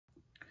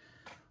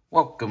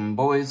Welcome,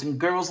 boys and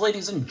girls,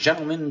 ladies and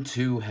gentlemen,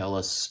 to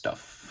Hella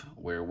Stuff,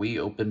 where we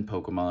open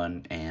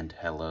Pokemon and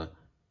hella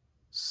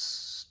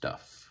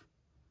stuff.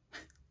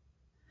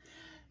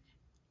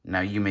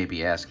 Now, you may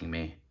be asking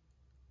me,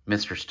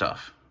 Mr.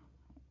 Stuff,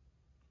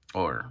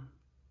 or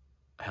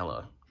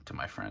Hella to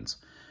my friends,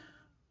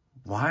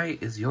 why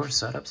is your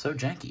setup so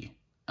janky?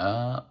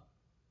 Well,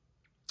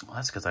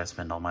 that's because I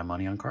spend all my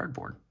money on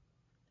cardboard.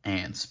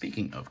 And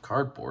speaking of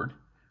cardboard,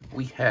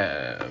 we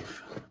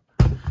have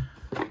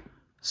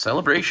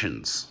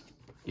celebrations.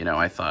 You know,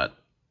 I thought,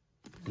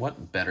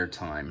 what better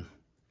time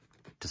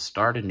to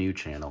start a new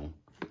channel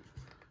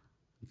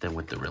than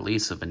with the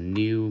release of a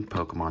new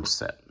Pokemon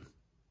set.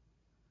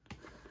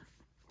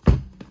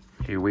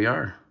 Here we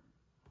are.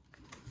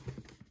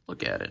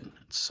 Look at it.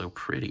 It's so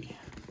pretty.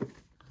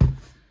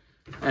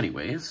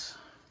 Anyways,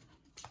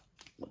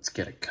 let's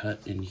get a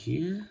cut in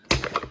here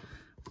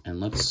and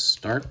let's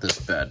start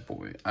this bad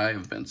boy. I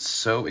have been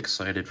so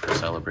excited for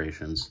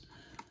celebrations.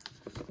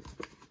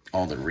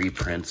 All the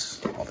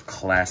reprints, all the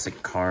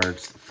classic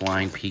cards, the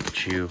Flying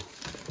Pikachu.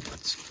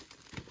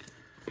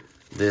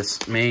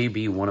 This may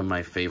be one of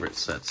my favorite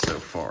sets so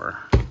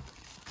far.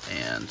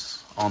 And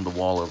on the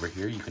wall over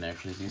here, you can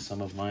actually see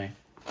some of my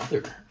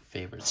other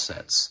favorite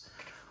sets.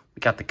 We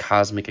got the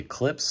Cosmic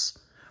Eclipse.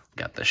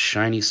 We got the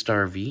Shiny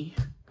Star V.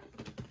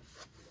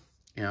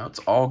 You know, it's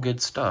all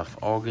good stuff,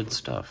 all good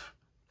stuff.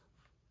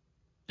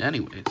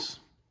 Anyways,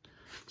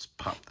 let's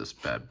pop this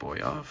bad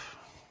boy off.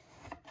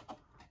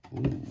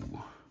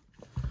 Ooh.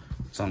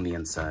 It's on the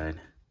inside.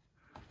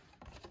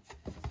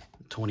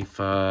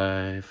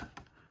 25.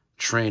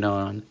 Train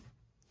on.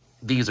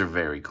 These are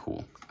very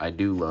cool. I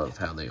do love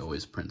how they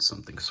always print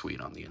something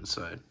sweet on the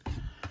inside.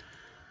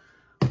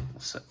 We'll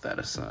set that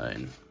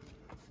aside.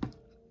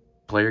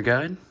 Player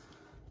guide.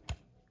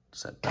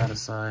 Set that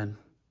aside.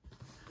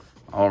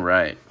 All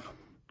right.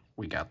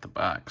 We got the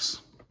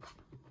box.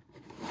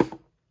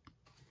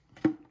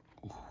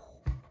 Ooh,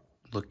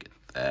 look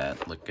at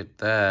that. Look at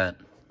that.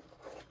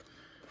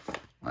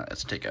 All right,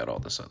 let's take out all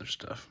this other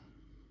stuff.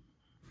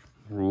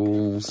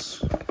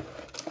 Rules.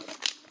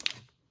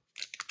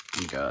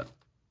 We got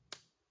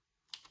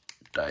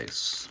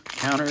dice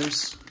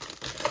counters.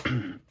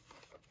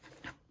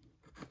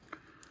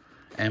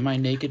 Am I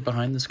naked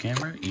behind this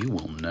camera? You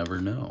will never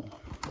know.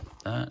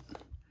 That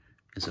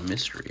is a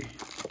mystery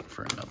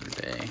for another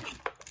day.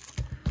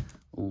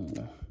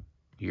 Ooh,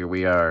 here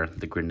we are,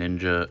 the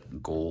Greninja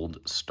Gold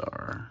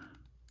Star.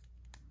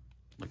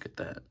 Look at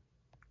that.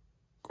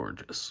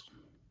 Gorgeous.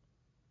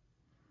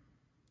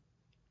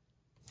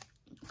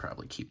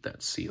 Probably keep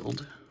that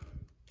sealed.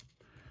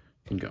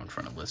 And go in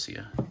front of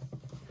Lycia.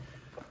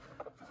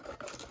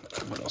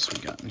 What else we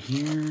got in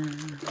here?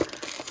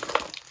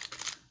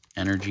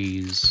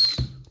 Energies.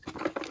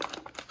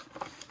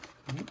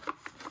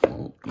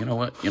 Oh, you know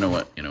what?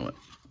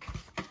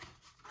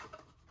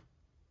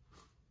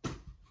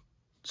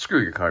 Screw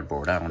your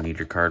cardboard. I don't need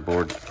your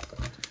cardboard.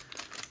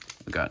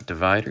 We got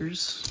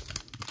dividers,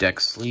 deck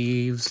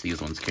sleeves.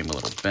 These ones came a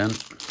little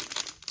bent.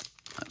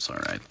 That's all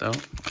right, though.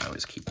 I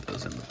always keep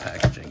those in the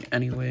packaging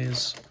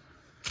anyways.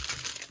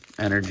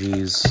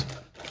 Energies.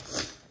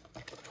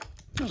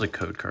 There's a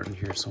code card in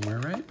here somewhere,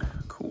 right?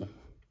 Cool.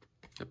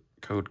 Yep,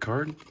 code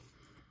card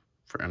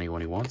for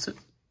anyone who wants it.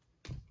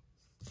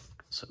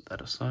 Set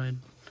that aside.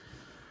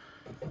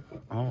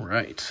 All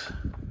right.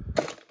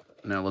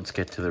 Now let's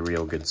get to the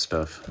real good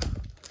stuff.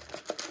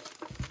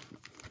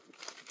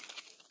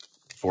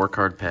 4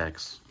 card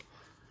packs.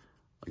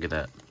 Look at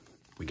that.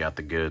 We got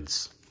the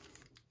goods.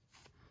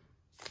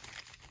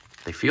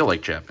 They feel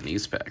like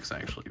Japanese packs,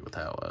 actually, with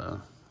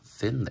how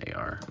thin they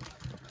are.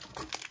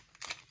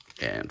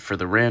 And for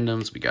the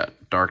randoms, we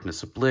got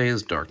Darkness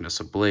Ablaze,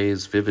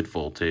 Vivid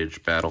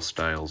Voltage, Battle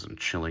Styles, and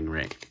Chilling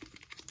Rain.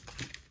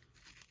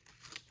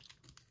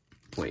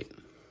 Wait.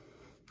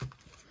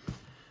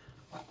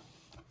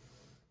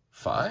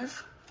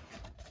 5?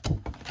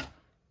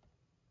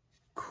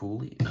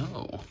 Coolly.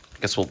 Oh.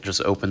 Guess we'll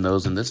just open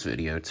those in this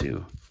video,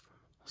 too.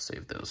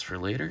 Save those for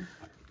later.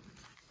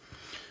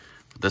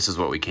 This is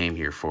what we came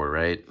here for,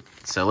 right?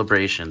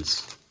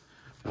 Celebrations.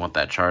 You want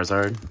that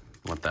Charizard?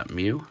 You want that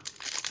Mew?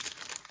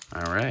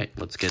 All right,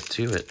 let's get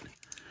to it.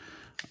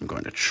 I'm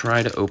going to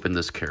try to open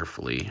this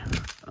carefully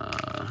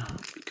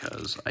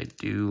because I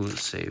do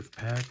save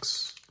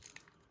packs.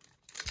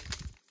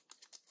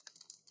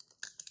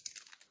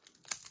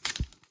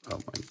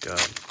 Oh my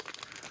god.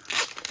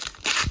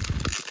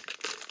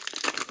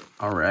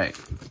 All right.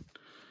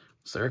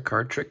 Is there a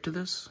card trick to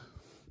this?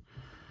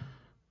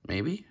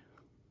 Maybe?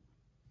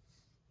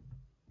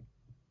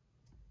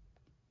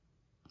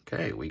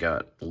 Okay, we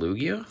got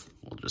Lugia.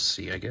 We'll just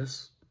see, I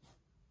guess.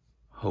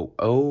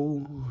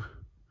 Ho-Oh.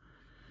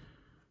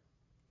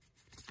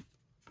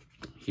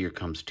 Here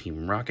comes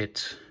Team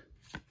Rocket.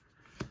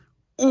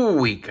 Ooh,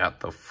 we got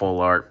the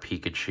full art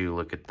Pikachu.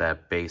 Look at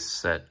that base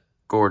set.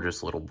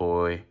 Gorgeous little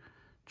boy.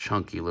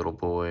 Chunky little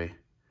boy.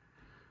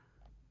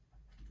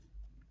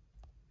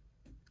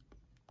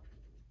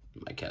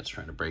 My cat's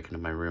trying to break into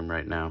my room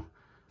right now.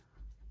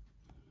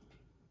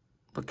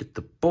 Look at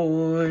the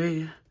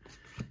boy.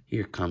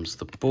 Here comes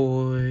the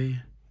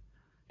boy.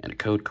 And a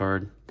code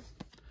card.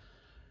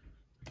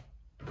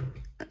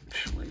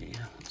 Actually,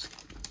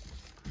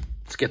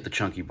 let's get the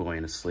chunky boy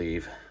in a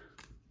sleeve.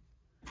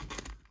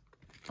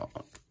 Oh,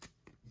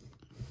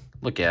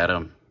 look at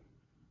him.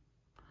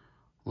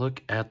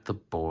 Look at the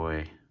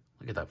boy.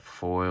 Look at that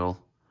foil.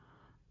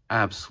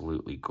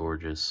 Absolutely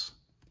gorgeous.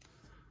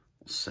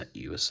 We'll set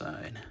you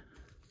aside.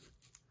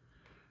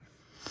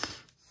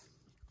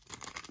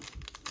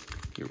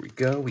 Here we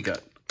go. We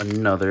got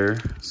another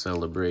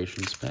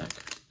Celebrations pack.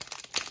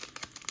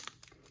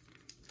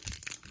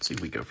 Let's see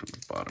if we go from the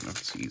bottom if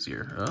it's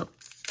easier. Up.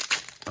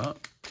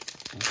 Up.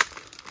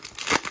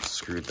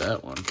 Screwed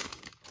that one.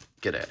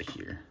 Get out of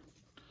here.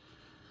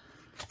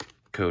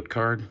 Code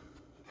card.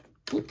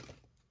 Whoop.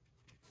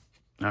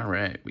 All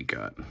right, we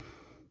got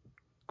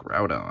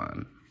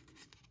Groudon.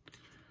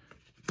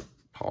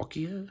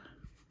 Palkia.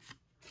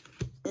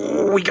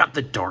 Oh, we got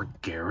the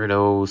Dark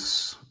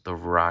Gyarados. The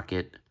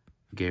Rocket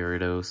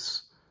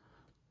Gyarados.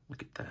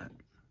 Look at that.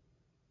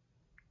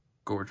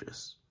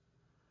 Gorgeous.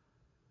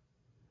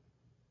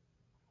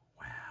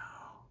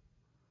 Wow.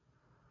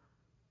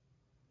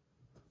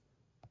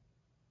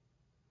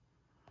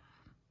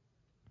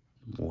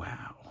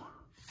 Wow.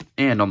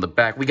 And on the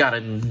back, we got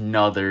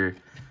another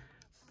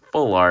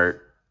full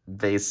art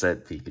base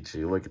set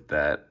Pikachu. Look at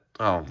that.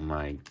 Oh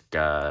my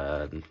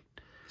god.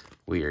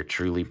 We are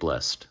truly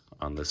blessed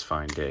on this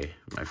fine day,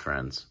 my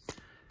friends.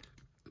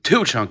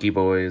 2 chunky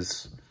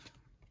boys.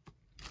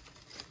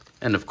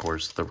 And of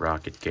course, the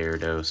Rocket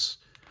Gyarados.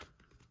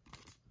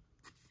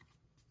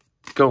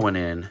 Going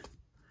in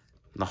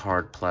the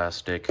hard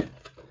plastic.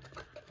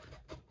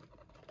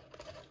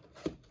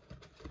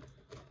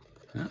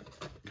 Yeah,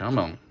 come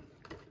on.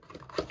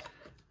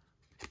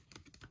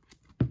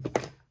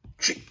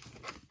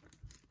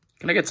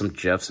 Can I get some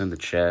Jeffs in the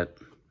chat?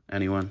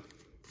 Anyone?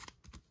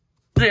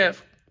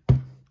 Jeff!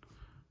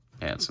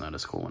 Yeah, it's not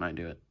as cool when I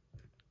do it.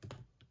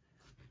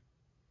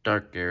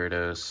 Dark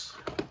Gyarados.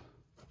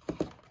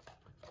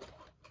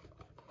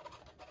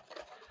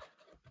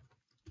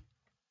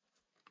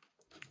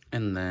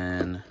 And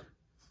then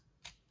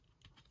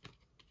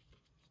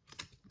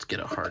let's get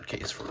a hard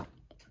case for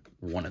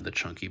one of the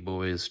chunky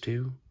boys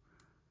too.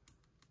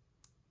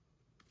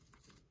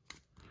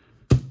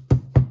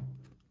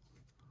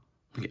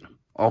 Look at them,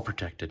 all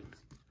protected.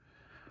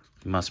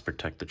 We must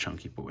protect the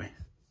chunky boy.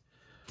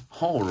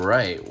 All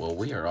right, well,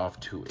 we are off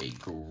to a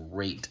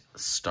great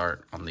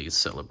start on these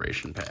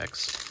celebration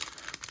packs.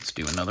 Let's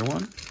do another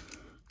one.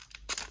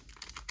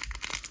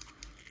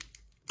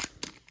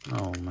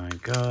 Oh my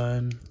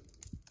god.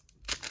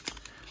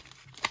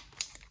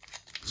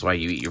 That's why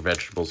you eat your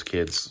vegetables,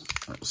 kids.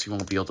 Or else you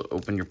won't be able to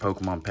open your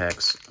Pokemon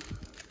packs.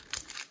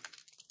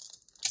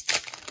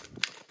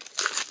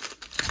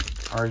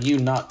 Are you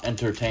not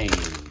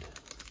entertained?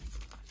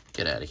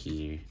 Get out of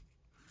here.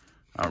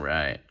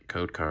 Alright,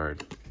 code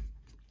card.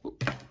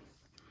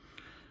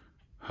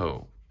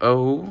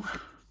 Ho-Oh.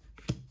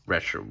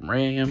 Retro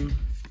Ram.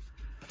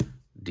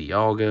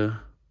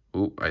 Dialga.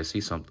 Oh, I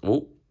see something.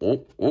 Oh.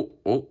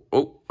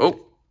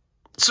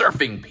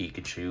 Surfing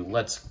Pikachu.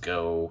 Let's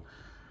go.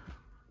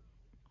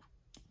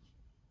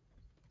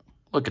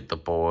 Look at the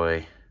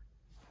boy.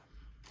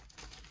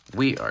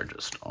 We are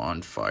just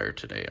on fire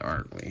today,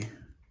 aren't we?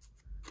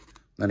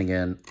 Then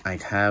again, I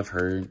have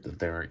heard that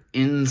there are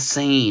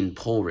insane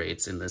pull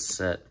rates in this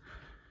set.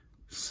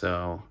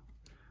 So,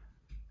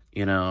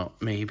 you know,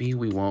 maybe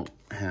we won't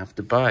have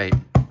to buy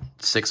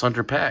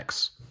 600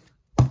 packs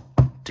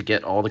to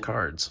get all the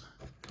cards.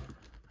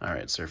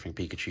 Alright, Surfing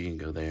Pikachu, you can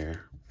go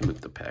there.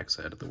 Move the packs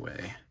out of the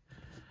way.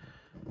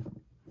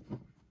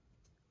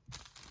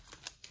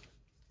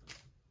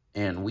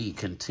 And we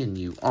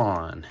continue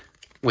on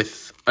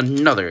with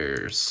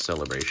another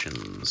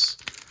Celebrations.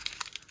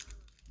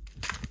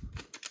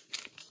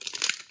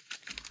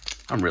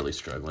 I'm really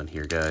struggling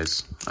here,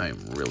 guys. I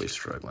am really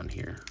struggling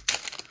here.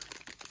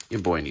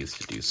 Your boy needs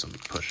to do some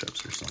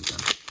push-ups or something.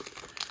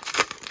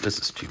 This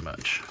is too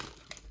much.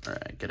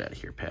 Alright, get out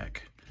of here,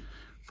 pack.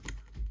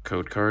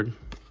 Code card.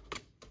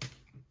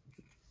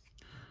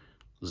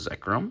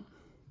 Zekrom.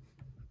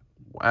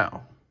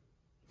 Wow.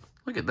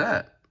 Look at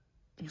that.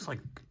 He's like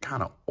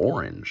kind of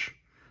orange.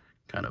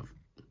 Kind of.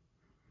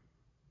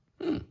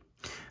 And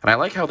I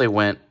like how they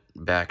went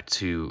back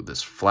to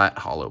this flat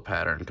hollow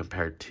pattern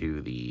compared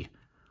to the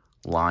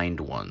lined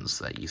ones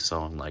that you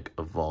saw in like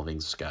Evolving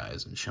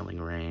Skies and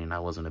Chilling Rain. I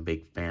wasn't a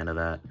big fan of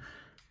that.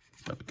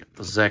 But we got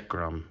the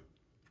Zekrom,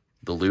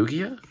 the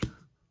Lugia,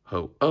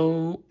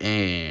 Ho-Oh,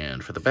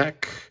 and for the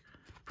back,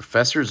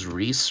 Professor's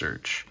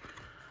Research.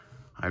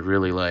 I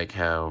really like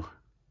how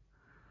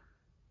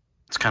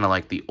it's kind of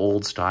like the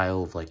old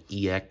style of like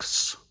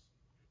EX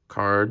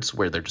cards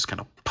where they're just kind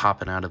of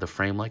popping out of the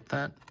frame like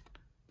that.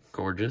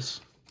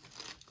 Gorgeous.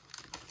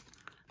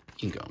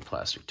 You can go in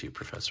plastic too,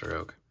 Professor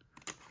Oak.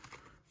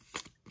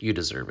 You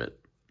deserve it.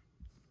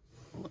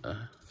 We'll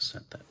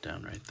set that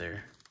down right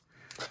there.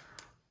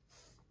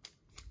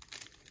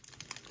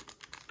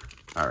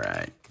 All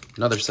right,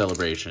 another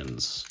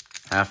Celebrations.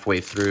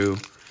 Halfway through.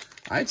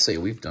 I'd say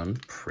we've done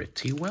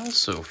pretty well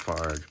so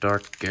far.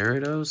 Dark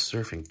Gyarados,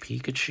 Surfing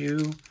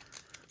Pikachu,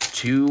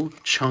 2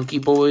 chunky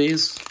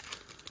boys.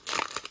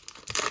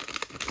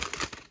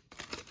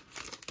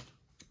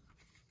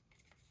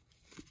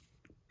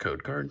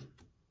 Code card.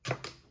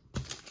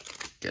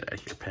 Get out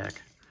of here,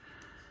 pack.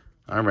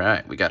 All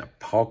right, we got a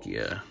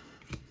Palkia,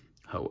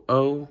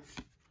 Ho-Oh,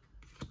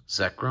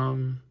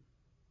 Zekrom,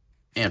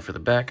 and for the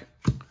back,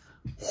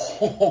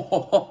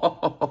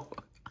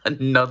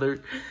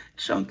 another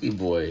chunky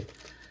boy.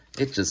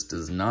 It just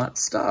does not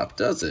stop,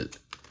 does it?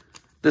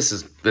 This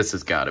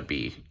has got to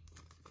be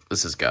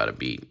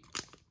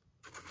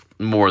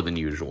more than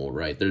usual,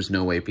 right? There's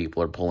no way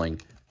people are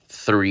pulling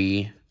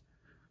 3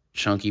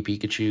 chunky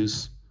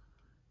Pikachus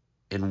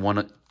in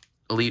one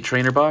Elite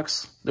Trainer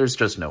box. There's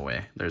just no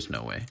way. There's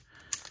no way.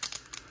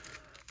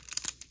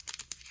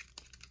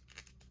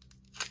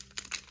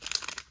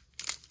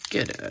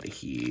 Get out of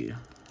here.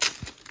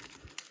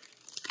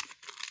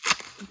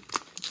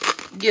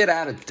 Get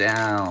out of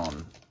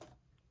town.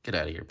 Get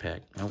out of here,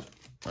 pack. Nope.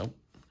 Nope.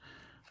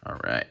 All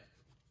right.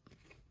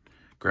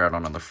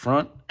 Groudon on the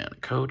front and a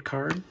code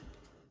card.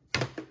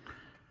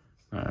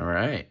 All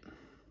right.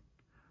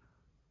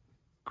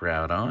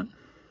 Groudon.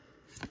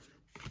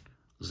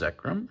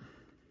 Zekrom.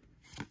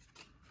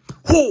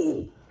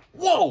 Whoa!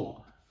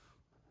 Whoa!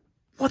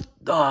 What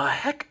the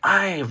heck?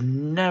 I have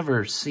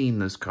never seen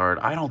this card.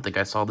 I don't think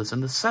I saw this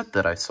in the set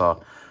that I saw.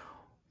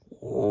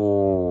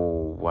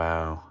 Oh,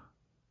 wow.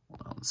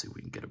 Well, let's see if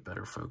we can get a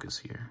better focus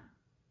here.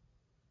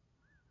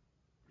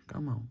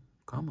 Come on.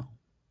 Come on.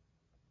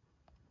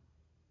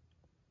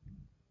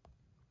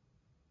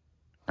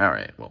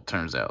 Alright, well,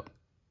 turns out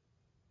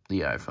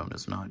the iPhone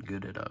is not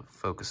good at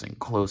focusing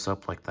close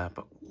up like that,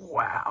 but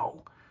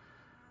wow.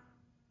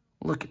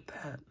 Look at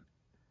that.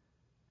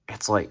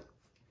 It's like,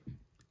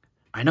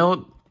 I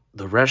know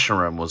the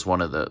Reshiram was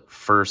one of the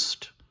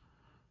first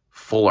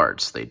full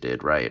arts they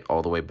did, right?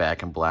 All the way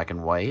back in black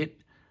and white.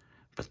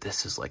 But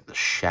this is like the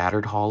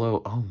shattered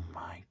hollow. Oh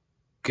my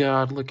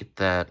god, look at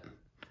that.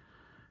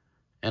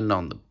 And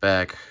on the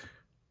back,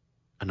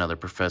 another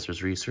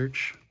professor's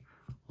research.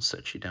 We'll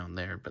set you down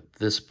there. But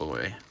this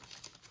boy,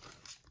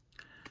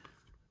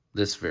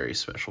 this very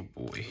special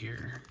boy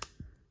here,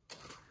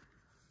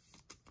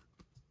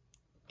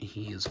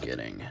 he is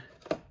getting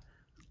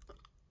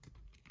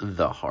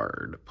the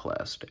hard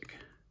plastic.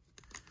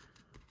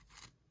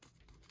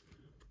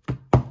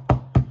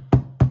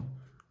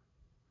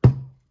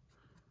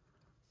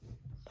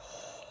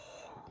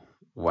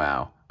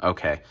 Wow.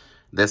 Okay.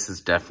 This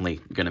is definitely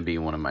going to be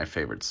one of my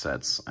favorite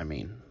sets. I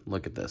mean,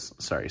 look at this.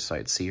 Sorry,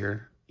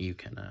 Sightseer. You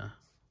can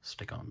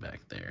stick on back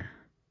there.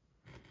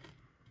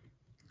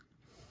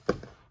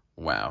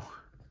 Wow.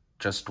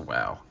 Just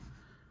wow.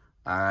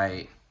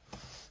 Oh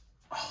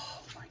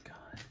my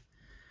god.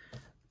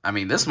 I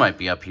mean, this might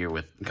be up here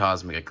with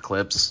Cosmic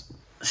Eclipse,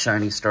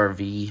 Shiny Star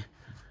V.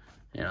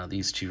 You know,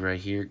 these two right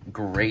here.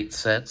 Great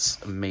sets.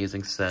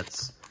 Amazing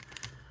sets.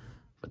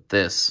 But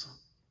this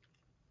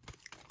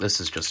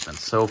has just been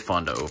so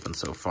fun to open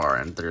so far,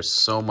 and there's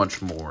so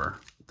much more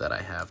that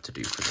I have to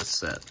do for this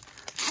set.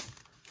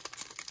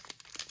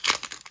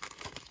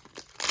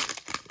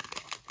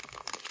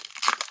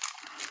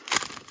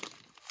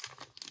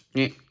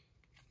 Yeah.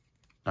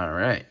 All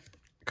right.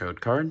 Code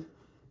card.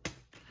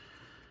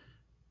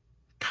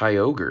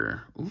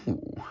 Kyogre.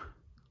 Ooh.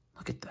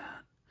 Look at that.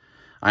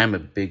 I am a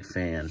big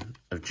fan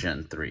of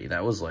Gen 3.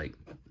 That was like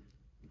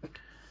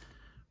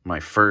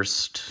my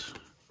first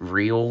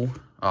real...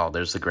 Oh,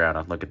 there's the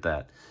Groudon. Look at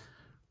that.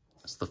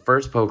 It's the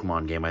first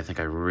Pokemon game I think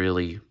I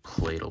really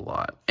played a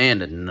lot.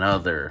 And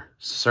another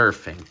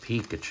Surfing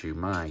Pikachu.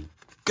 My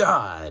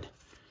god.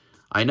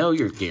 I know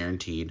you're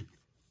guaranteed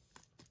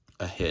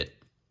a hit.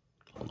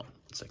 Hold on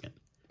a second.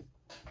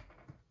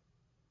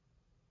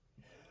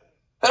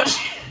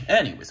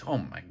 Anyways, oh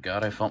my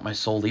god, I felt my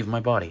soul leave my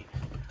body.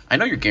 I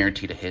know you're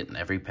guaranteed a hit in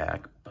every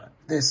pack, but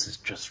this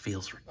just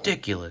feels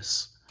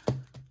ridiculous.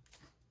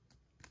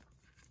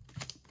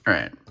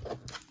 Alright.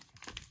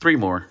 3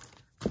 more.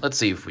 Let's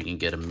see if we can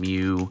get a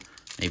Mew,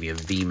 maybe a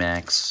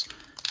VMAX.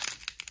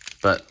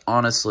 But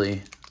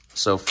honestly,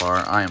 so far,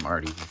 I am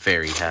already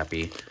very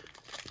happy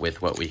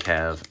with what we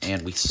have.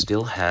 And we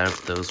still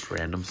have those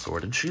random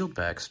Sword and Shield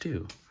packs,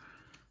 too.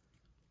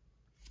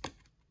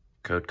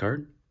 Code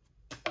card.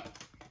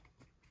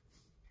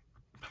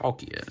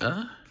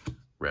 Palkia.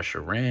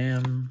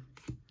 Reshiram.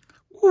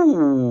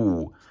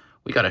 Ooh!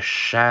 We got a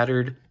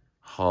Shattered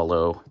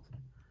Hollow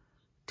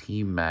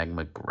Team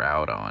Magma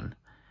Groudon.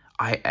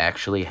 I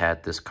actually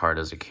had this card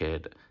as a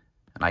kid,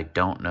 and I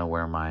don't know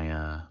where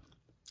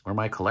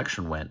my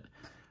collection went,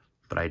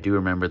 but I do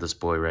remember this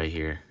boy right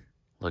here.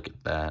 Look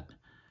at that.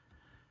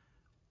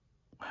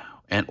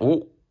 Wow. And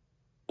oh,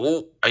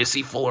 I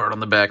see full art on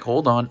the back.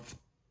 Hold on.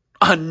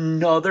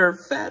 Another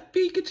fat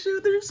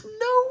Pikachu. There's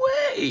no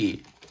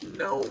way.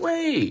 No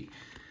way.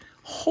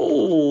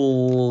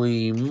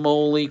 Holy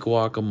moly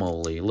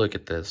guacamole. Look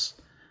at this.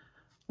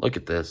 Look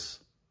at this.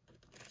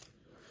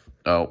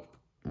 Oh,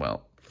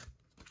 well.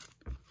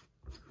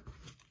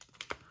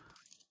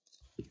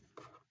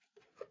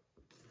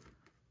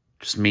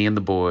 Just me and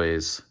the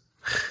boys.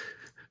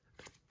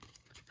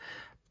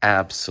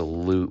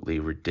 Absolutely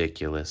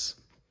ridiculous.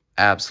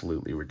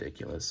 Absolutely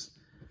ridiculous.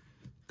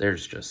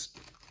 There's just...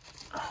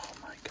 Oh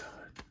my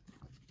God.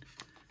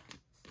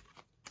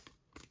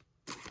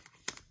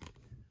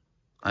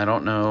 I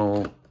don't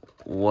know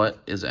what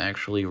is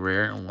actually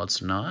rare and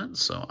what's not,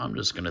 so I'm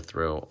just going to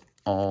throw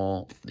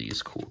all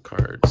these cool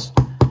cards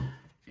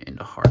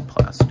into hard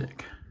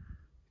plastic.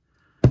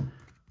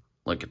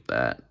 Look at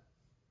that.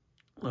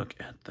 Look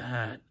at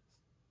that.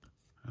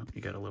 Oh,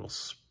 you got a little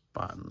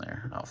spot in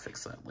there. I'll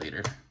fix that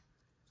later.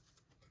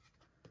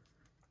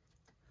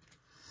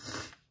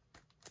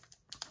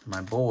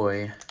 My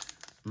boy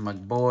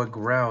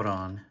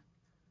Groudon.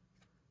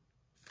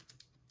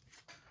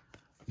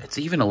 It's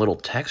even a little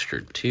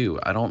textured too.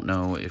 I don't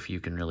know if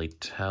you can really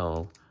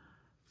tell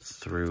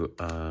through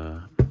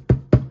the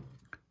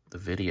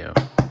video,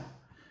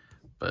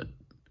 but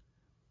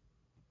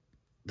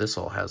this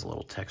all has a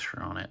little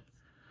texture on it.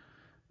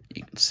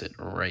 You can sit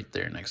right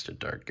there next to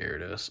Dark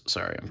Gyarados.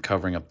 Sorry, I'm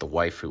covering up the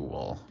waifu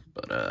wall,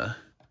 but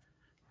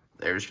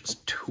there's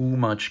just too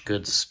much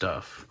good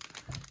stuff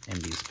in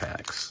these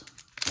packs.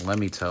 Let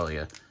me tell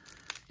you,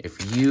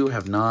 if you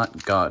have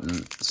not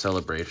gotten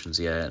Celebrations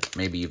yet,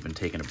 maybe you've been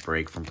taking a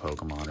break from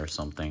Pokemon or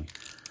something,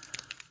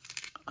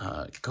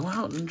 go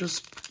out and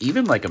just,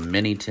 even like a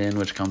mini tin,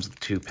 which comes with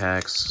 2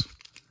 packs,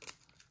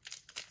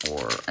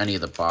 or any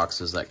of the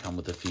boxes that come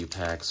with a few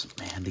packs.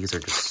 Man, these are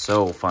just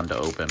so fun to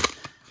open,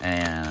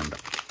 and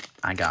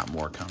I got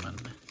more coming.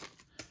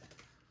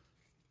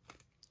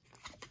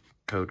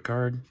 Code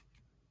card.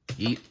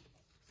 Yeet.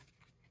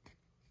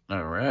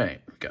 All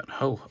right, got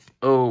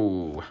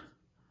Ho-Oh.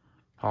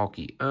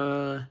 Hockey.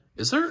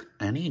 Is there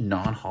any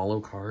non-holo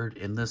card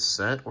in this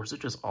set, or is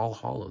it just all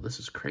holo? This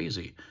is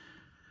crazy.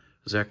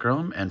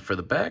 Zekrom, and for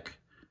the back,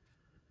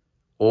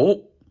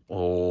 oh,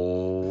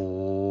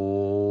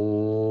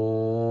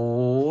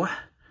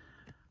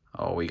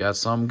 we got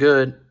some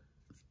good.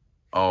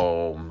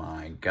 Oh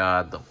my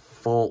God, the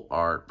full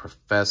art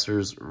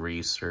Professor's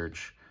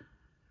Research.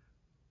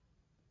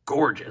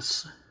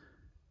 Gorgeous.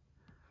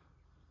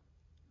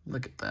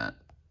 Look at that.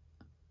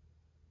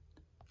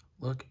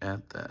 Look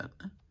at that.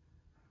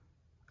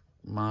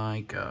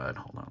 My God.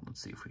 Hold on.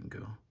 Let's see if we can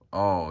go.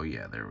 Oh,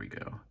 yeah. There we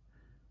go.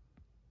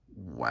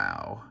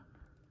 Wow.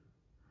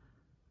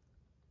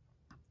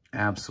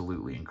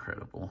 Absolutely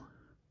incredible.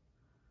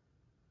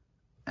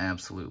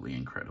 Absolutely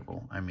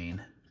incredible. I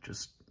mean,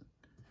 just...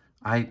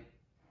 I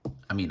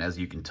mean, as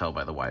you can tell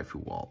by the waifu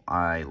wall,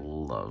 I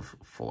love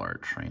full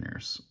art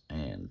trainers.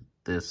 And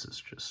this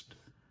is just...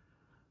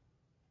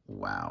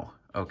 Wow.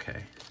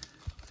 Okay.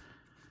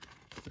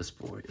 This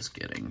boy is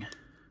getting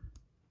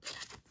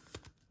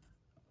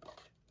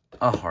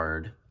a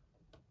hard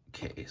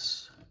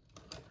case.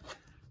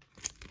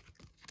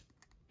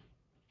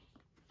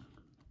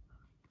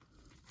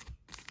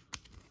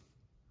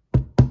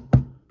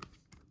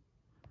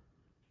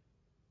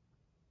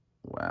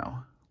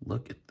 Wow,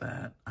 look at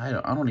that. I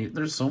don't even,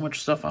 there's so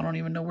much stuff I don't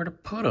even know where to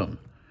put them.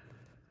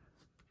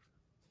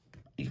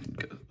 You can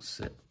go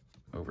sit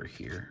over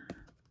here,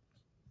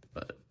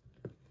 but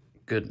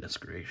goodness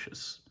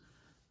gracious.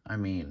 I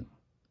mean,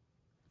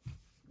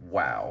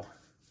 wow.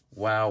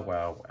 Wow,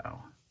 wow,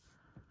 wow.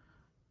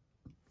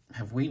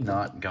 Have we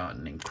not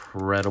gotten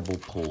incredible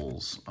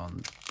pulls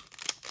on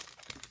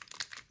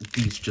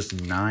these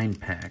just 9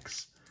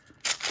 packs?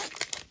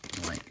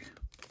 Like,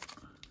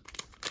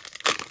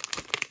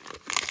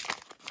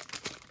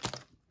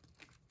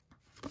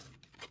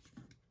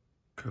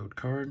 code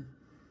card.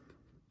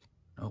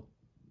 Oh.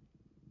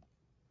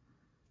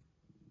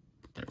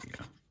 There we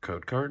go.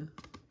 Code card.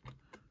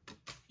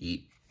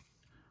 Eat.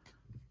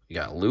 We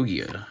got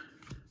Lugia,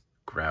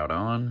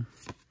 Groudon,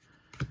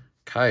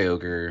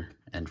 Kyogre,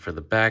 and for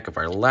the back of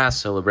our last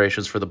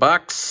Celebrations for the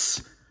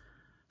box,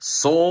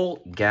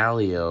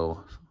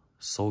 Solgaleo.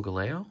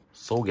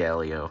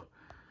 Solgaleo.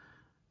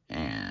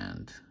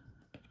 And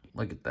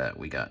look at that.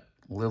 We got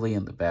Lily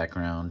in the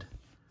background.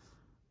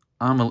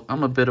 I'm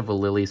a bit of a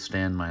Lily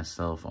stan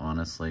myself,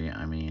 honestly.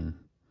 I mean,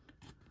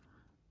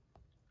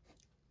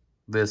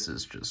 this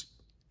is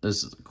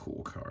a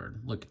cool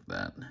card. Look at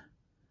that.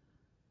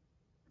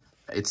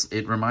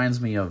 It reminds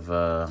me of,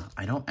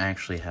 I don't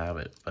actually have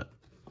it, but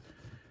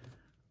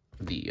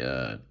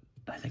the,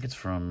 I think it's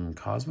from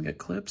Cosmic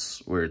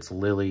Eclipse, where it's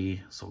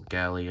Lily,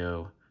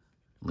 Solgaleo,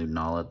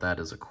 Lunala. That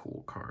is a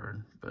cool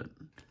card, but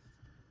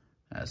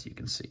as you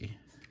can see,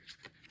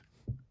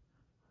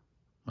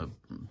 a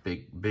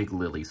big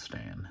Lily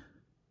stan.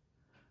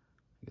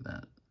 Look at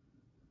that.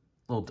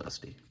 A little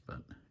dusty, but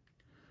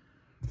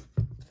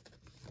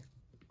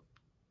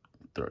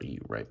throw you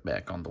right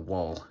back on the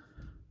wall.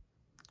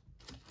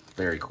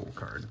 Very cool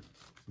card.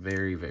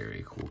 Very,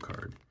 very cool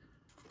card.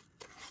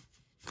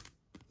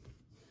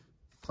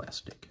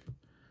 Plastic.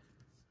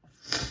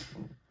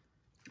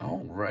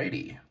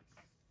 Alrighty.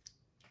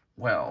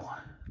 Well,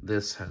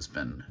 this has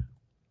been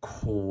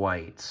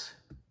quite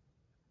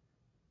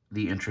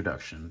the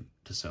introduction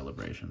to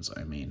Celebrations.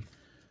 I mean,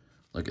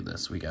 look at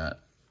this. We got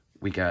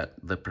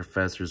the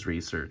Professor's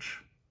Research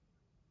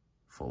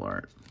full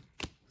art.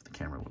 If the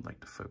camera would like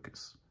to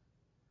focus.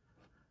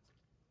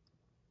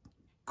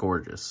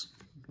 Gorgeous.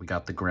 We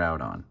got the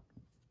Groudon.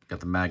 We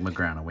got the Magma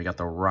Groudon. We got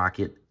the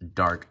Rocket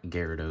Dark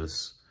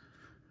Gyarados.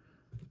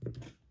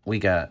 We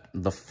got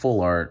the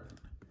full art.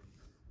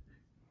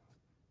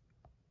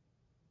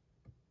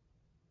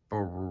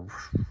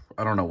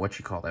 I don't know what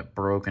you call that.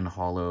 Broken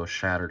Hollow,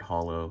 Shattered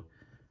Hollow.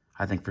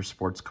 I think for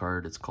sports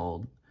card it's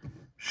called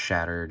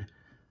Shattered.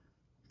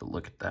 But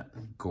look at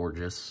that.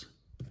 Gorgeous.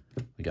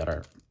 We got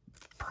our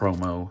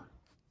promo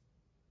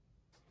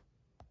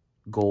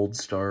Gold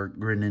Star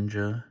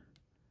Greninja.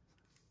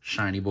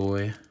 Shiny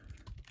Boy.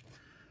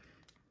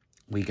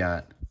 We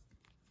got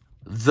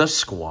the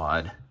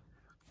squad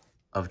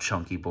of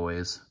chunky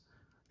boys.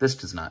 This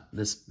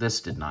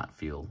did not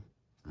feel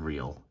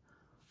real.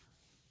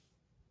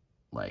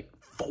 Like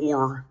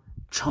four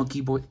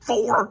chunky boys.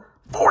 Four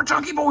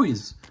chunky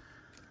boys.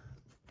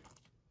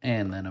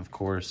 And then of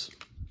course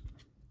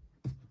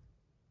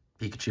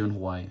Pikachu in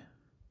Hawaii.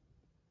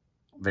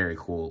 Very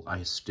cool.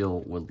 I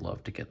still would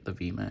love to get the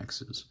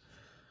VMAXs.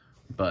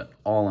 But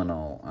all in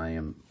all, I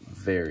am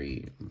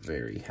very,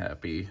 very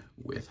happy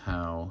with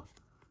how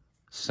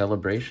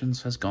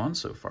Celebrations has gone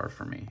so far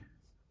for me.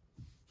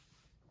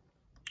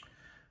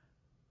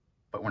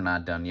 But we're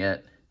not done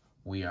yet.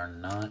 We are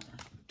not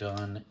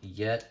done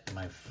yet,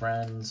 my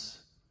friends.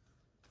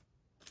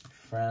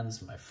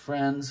 My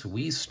friends,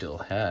 we still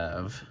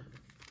have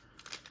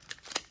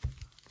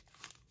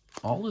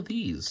all of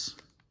these.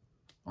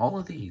 All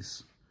of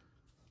these.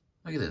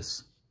 Look at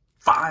this.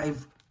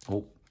 5.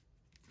 Oh.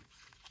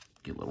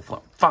 Get a little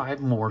flop. 5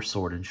 more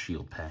Sword and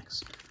Shield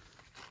packs.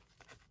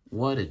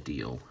 What a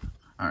deal.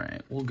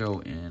 Alright, we'll go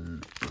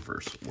in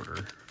reverse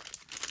order.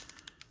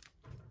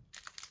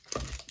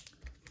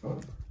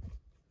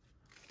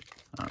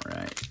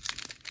 Alright.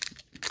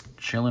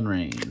 Chillin'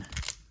 Rain.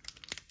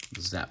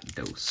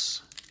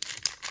 Zapdos.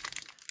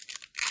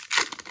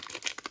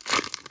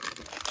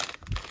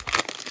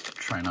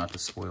 Try not to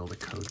spoil the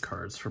code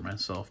cards for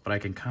myself, but I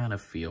can kind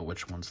of feel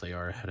which ones they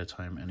are ahead of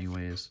time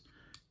anyways.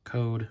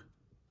 Code.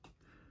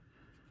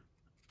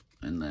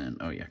 And then,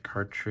 oh yeah,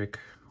 card trick.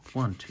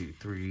 1, 2,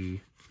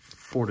 3,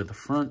 4 to the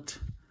front.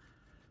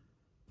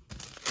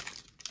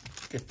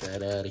 Get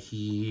that out of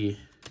here.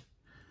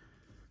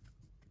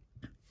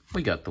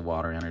 We got the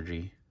Water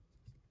Energy.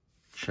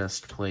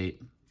 Chest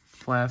Plate.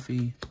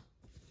 Flaffy.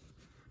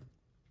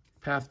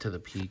 Path to the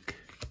Peak.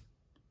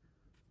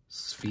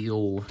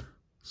 Spheal.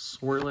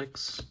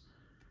 Swirlix.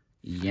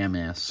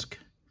 Yamask.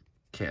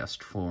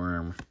 Cast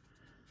Form.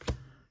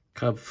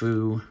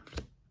 Cubfu.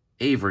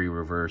 Avery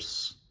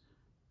Reverse.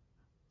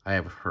 I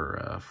have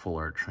her full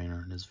art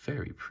trainer and is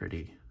very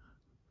pretty.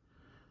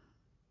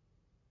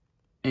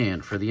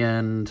 And for the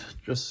end,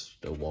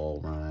 just a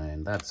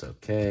Walrein. That's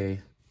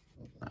okay.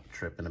 Not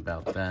tripping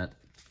about that.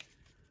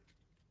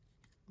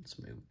 Let's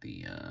move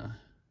the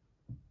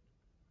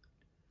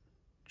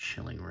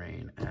Chilling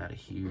Rain out of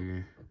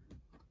here.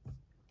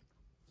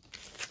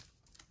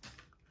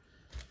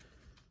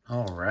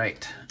 All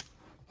right.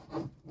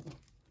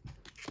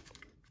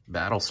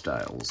 Battle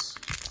Styles.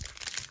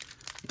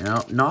 You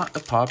know, not a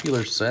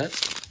popular set.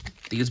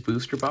 These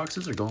booster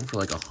boxes are going for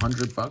like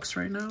 $100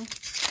 right now.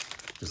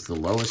 This is the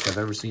lowest I've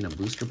ever seen a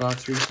booster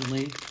box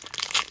recently.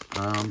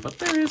 But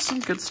there is some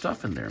good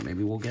stuff in there.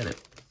 Maybe we'll get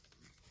it.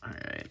 All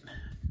right.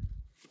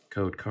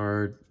 Code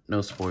card.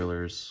 No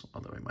spoilers,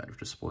 although I might have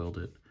just spoiled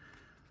it.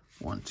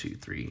 1, 2,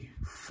 3,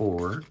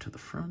 4 to the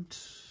front.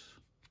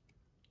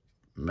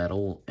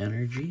 Metal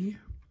Energy.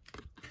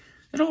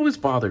 It always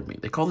bothered me.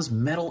 They call this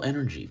Metal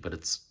Energy, but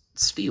it's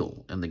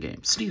steel in the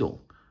game.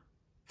 Steel.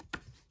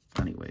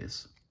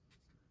 Anyways.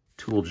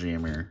 Tool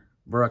Jammer.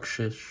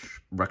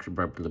 Bruxish.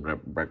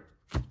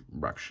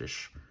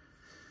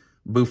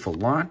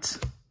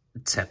 Bouffalant.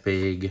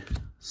 Tepig.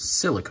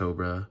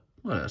 Silicobra.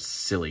 What a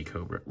silly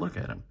Cobra. Look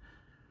at him.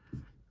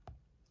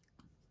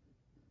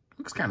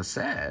 Looks kind of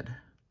sad.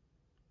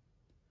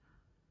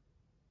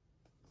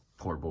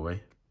 Poor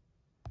boy.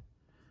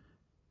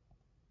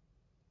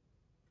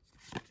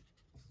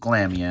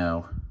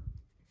 Glameow.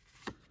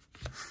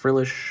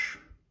 Frillish.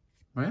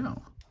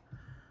 Wow.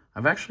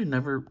 I've actually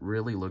never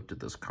really looked at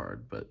this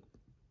card, but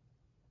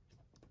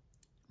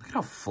look at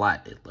how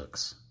flat it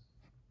looks.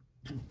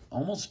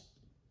 Almost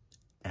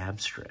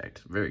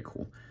abstract. Very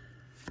cool.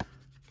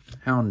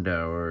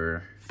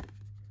 Houndour.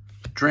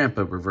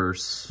 Drampa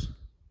Reverse.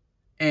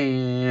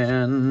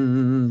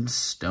 And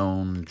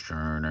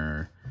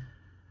Stonejourner.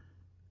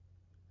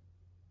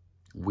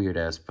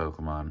 Weird-ass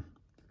Pokemon.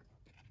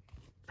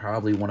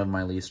 Probably one of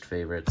my least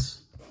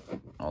favorites.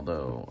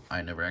 Although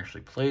I never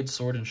actually played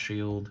Sword and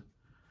Shield.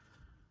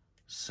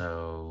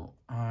 So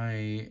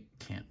I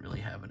can't really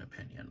have an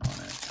opinion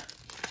on it.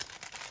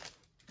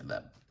 Get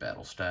that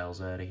Battle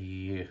Styles out of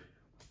here.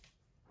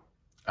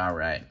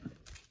 Alright.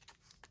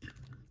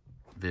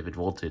 Vivid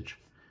Voltage.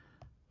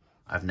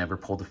 I've never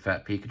pulled a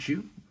Fat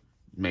Pikachu.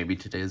 Maybe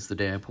today's the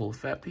day I pull a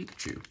Fat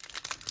Pikachu.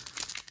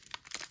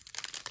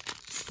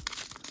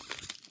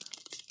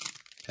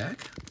 Pack?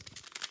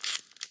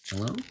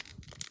 Hello?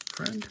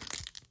 Friend?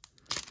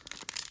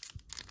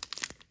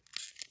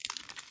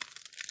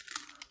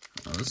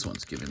 this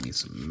one's giving me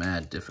some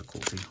mad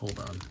difficulty. Hold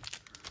on.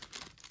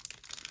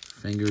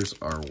 Fingers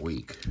are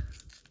weak.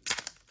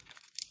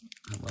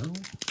 Hello?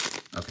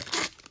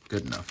 Okay,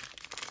 good enough.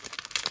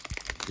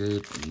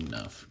 Good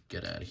enough.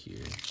 Get out of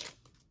here.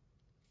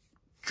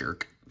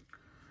 Jerk.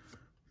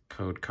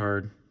 Code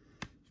card.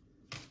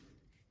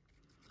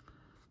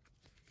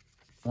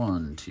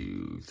 1,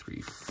 2,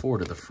 3, 4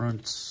 to the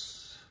front.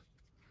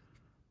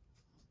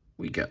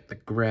 We got the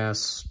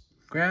grass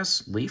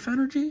leaf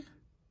energy?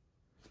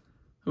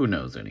 Who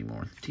knows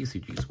anymore?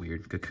 TCG's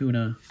weird.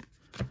 Kakuna.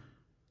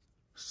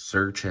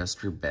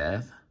 Sirchester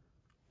Bath.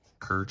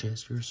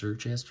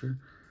 Sirchester.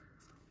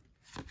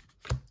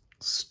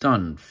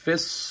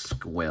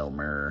 Stunfisk,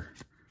 Whalmer,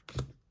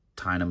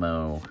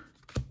 Dynamo,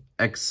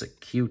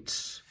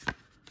 Execute,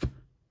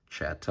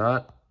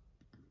 Chatot.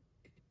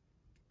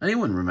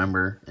 Anyone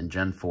remember in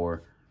Gen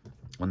 4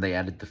 when they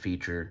added the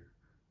feature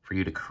for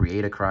you to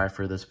create a cry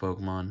for this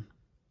Pokemon?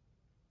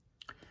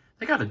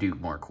 They got to do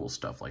more cool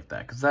stuff like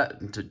that, because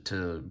that,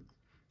 to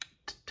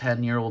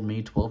 10-year-old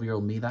me,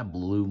 12-year-old me, that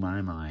blew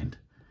my mind.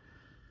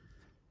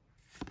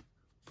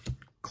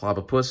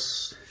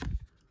 Clobopus.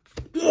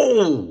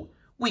 Whoa!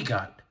 We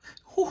got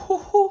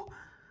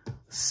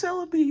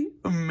Celebi,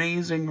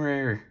 amazing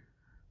rare.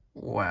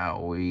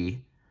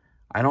 Wowee.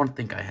 I don't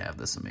think I have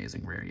this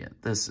amazing rare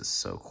yet. This is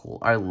so cool.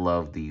 I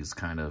love these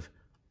kind of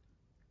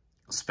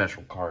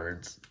special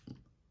cards.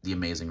 The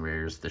amazing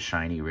rares, the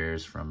shiny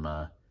rares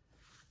from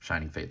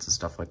Shining Fates and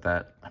stuff like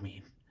that. I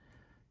mean,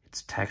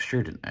 it's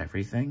textured and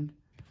everything.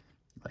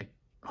 Like,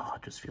 oh,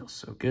 it just feels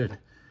so good.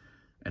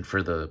 And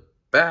for the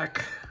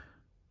back,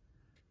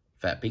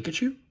 Fat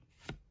Pikachu.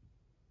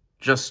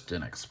 Just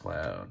an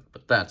X-Cloud,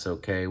 but that's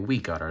okay. We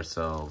got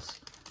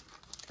ourselves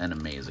an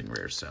amazing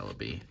rare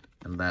Celebi,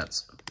 and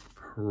that's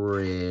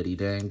pretty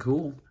dang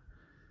cool.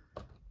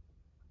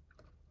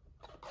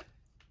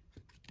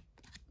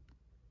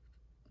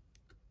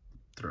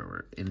 Throw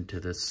her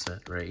into this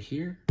set right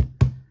here.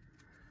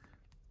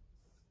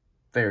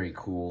 Very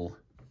cool.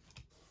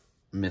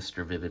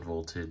 Mr. Vivid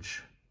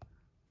Voltage.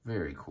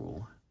 Very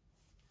cool.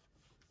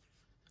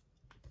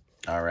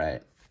 All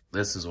right.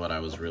 This is what I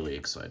was really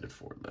excited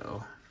for,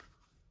 though.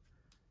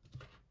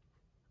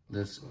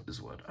 This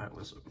is what I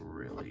was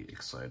really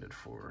excited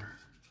for.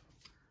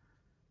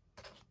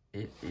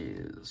 It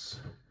is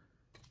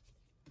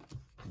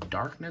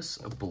Darkness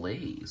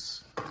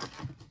Ablaze.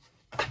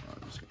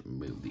 I'm just gonna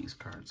move these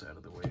cards out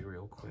of the way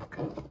real quick.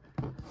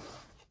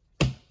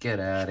 Get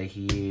out of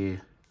here.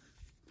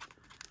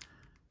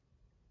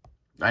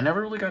 I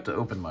never really got to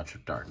open much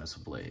of Darkness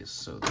Ablaze,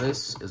 so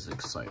this is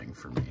exciting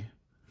for me.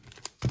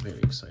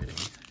 Very exciting.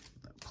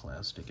 That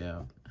plastic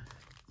out.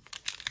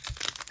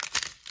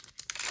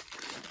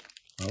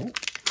 Oh,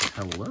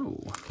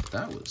 hello.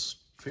 That was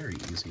very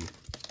easy.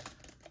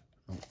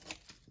 Oh,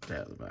 get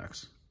out of the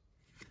box.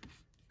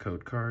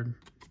 Code card.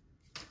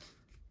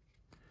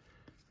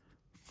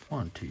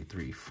 1, 2,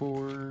 3,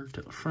 4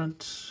 to the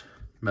front.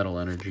 Metal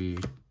Energy.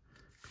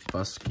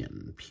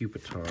 Buskin,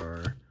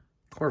 Pupitar,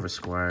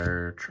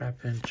 Corvisquire,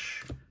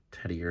 Trapinch,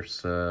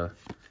 Teddiursa,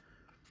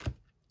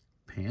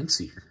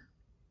 Panseer.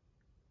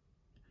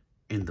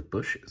 In the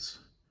bushes.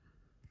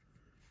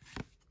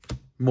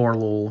 More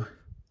lol.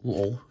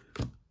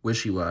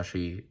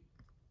 Wishy-washy.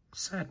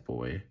 Sad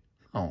boy.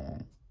 Oh.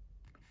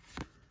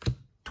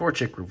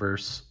 Torchic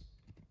reverse.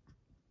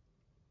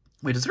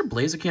 Wait, is there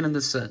Blaziken in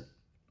this set?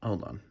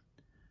 Hold on.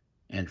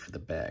 And for the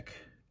back.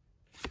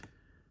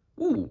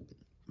 Ooh.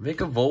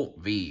 Vikavolt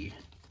V.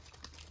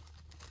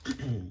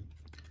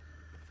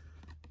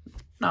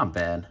 Not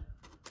bad.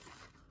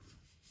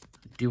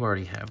 I do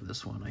already have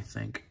this one, I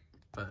think.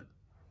 But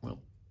we'll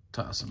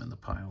toss them in the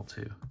pile,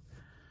 too.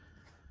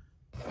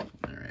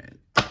 Alright.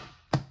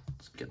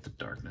 Let's get the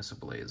Darkness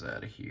Ablaze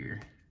out of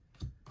here.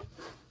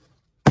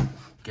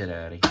 Get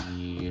out of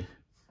here.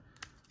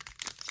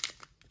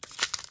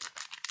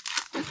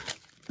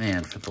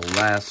 And for the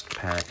last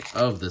pack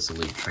of this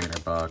Elite Trainer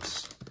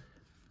box,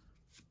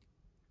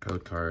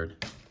 code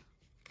card.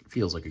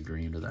 Feels like a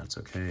green, but that's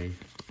okay.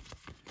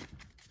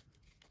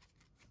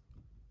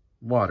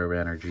 Water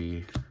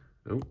Energy.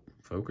 Oh,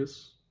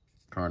 focus.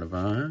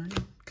 Carnivine.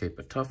 Cape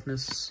of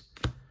Toughness.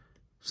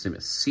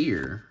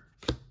 Simisear.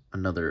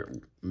 Another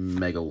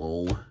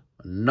Megalol.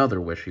 Another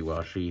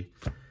Wishy-Washy.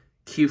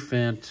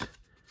 Qfant.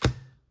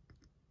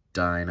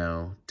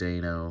 Dano.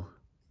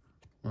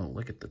 Oh,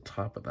 look at the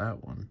top of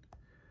that one.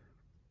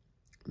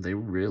 They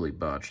really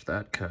botched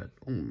that cut.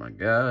 Oh my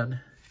god.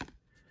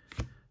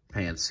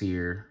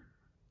 Panseer.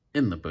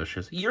 In the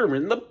bushes. You're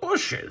in the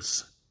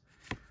bushes!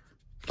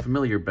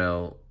 Familiar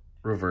Bell.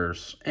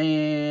 Reverse.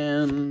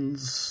 And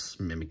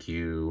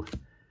Mimikyu.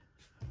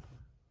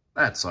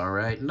 That's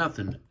alright.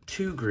 Nothing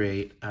too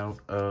great out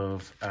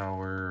of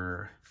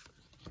our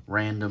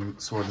random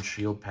Sword and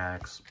Shield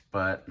packs.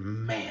 But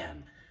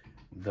man,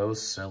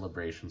 those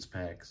Celebrations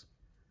packs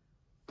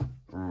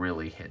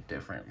really hit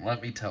different.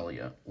 Let me tell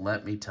you.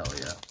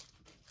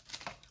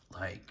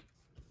 Like,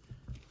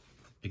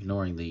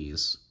 ignoring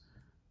these,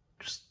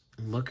 just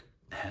look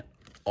at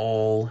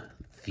all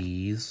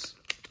these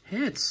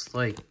hits.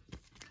 Like,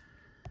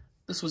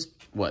 This was,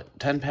 what,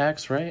 10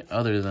 packs, right?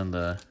 Other than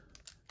the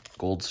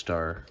Gold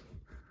Star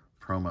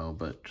promo,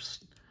 but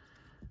just,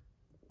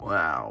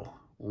 wow.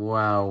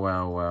 Wow,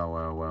 wow, wow,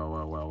 wow, wow,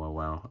 wow, wow, wow,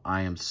 wow.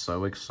 I am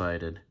so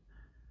excited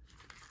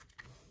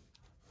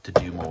to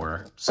do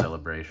more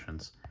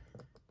celebrations.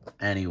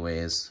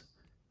 Anyways,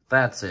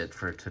 that's it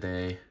for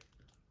today.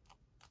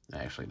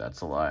 Actually,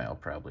 that's a lie. I'll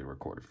probably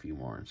record a few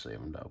more and save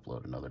them to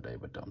upload another day,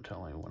 but don't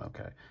tell anyone,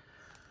 okay?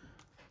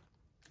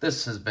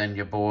 This has been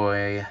your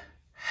boy,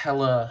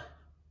 Hella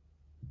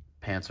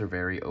Pants Are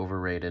Very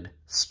Overrated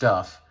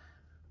Stuff,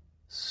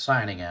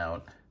 signing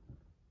out,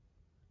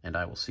 and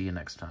I will see you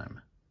next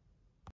time.